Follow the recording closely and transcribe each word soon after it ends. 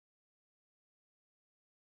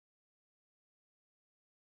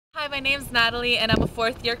Hi, my name's Natalie and I'm a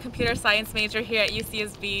fourth-year computer science major here at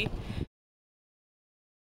UCSB.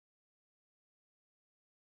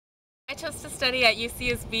 I chose to study at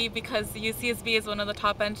UCSB because UCSB is one of the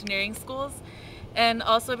top engineering schools, and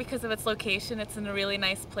also because of its location. It's in a really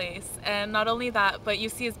nice place. And not only that, but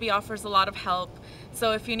UCSB offers a lot of help.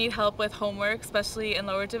 So if you need help with homework, especially in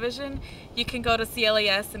lower division, you can go to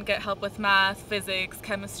CLAS and get help with math, physics,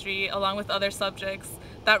 chemistry, along with other subjects.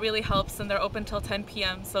 That really helps, and they're open till 10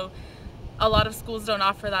 p.m. So a lot of schools don't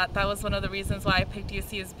offer that. That was one of the reasons why I picked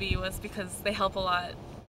UCSB, was because they help a lot.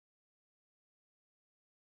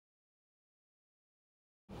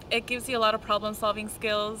 It gives you a lot of problem-solving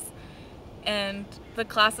skills, and the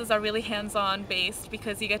classes are really hands-on based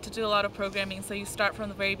because you get to do a lot of programming, so you start from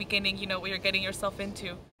the very beginning, you know what you're getting yourself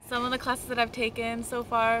into. Some of the classes that I've taken so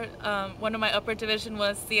far, one of my upper division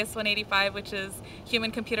was CS 185, which is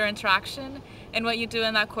human-computer interaction, and what you do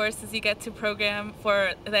in that course is you get to program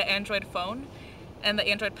for the Android phone and the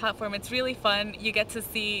Android platform. It's really fun. You get to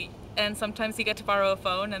see, and sometimes you get to borrow a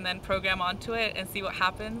phone and then program onto it and see what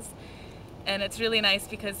happens. And it's really nice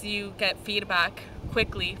because you get feedback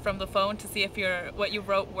quickly from the phone to see if what you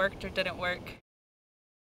wrote worked or didn't work.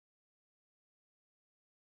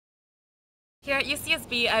 Here at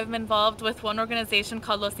UCSB, I'm involved with one organization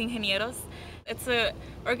called Los Ingenieros. It's an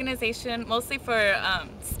organization mostly for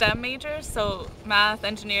STEM majors, so math,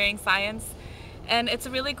 engineering, science. And it's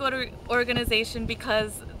a really good organization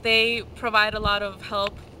because they provide a lot of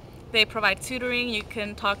help. They provide tutoring. You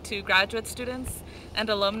can talk to graduate students and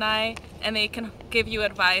alumni, and they can give you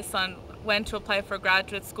advice on when to apply for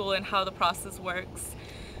graduate school and how the process works.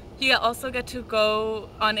 You also get to go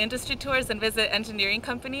on industry tours and visit engineering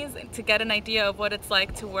companies to get an idea of what it's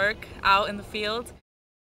like to work out in the field.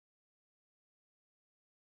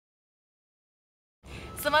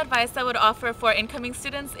 Some advice I would offer for incoming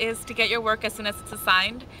students is to get your work as soon as it's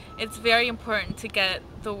assigned. It's very important to get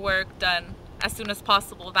the work done as soon as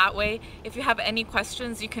possible. That way, if you have any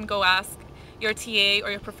questions, you can go ask your TA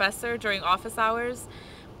or your professor during office hours,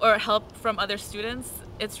 or help from other students.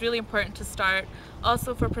 It's really important to start.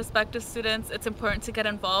 Also, for prospective students, it's important to get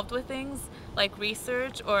involved with things like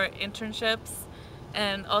research or internships,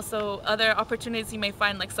 and also other opportunities you may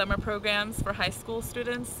find, like summer programs for high school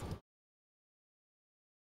students.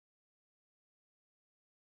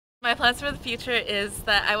 My plans for the future is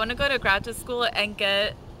that I want to go to graduate school and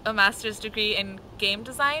get a master's degree in game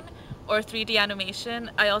design or 3D animation.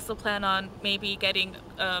 I also plan on maybe getting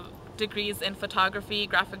degrees in photography,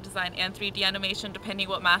 graphic design, and 3D animation, depending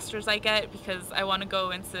what masters I get, because I want to go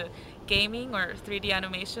into gaming or 3D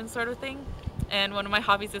animation sort of thing. And one of my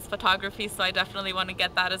hobbies is photography, so I definitely want to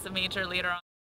get that as a major later on.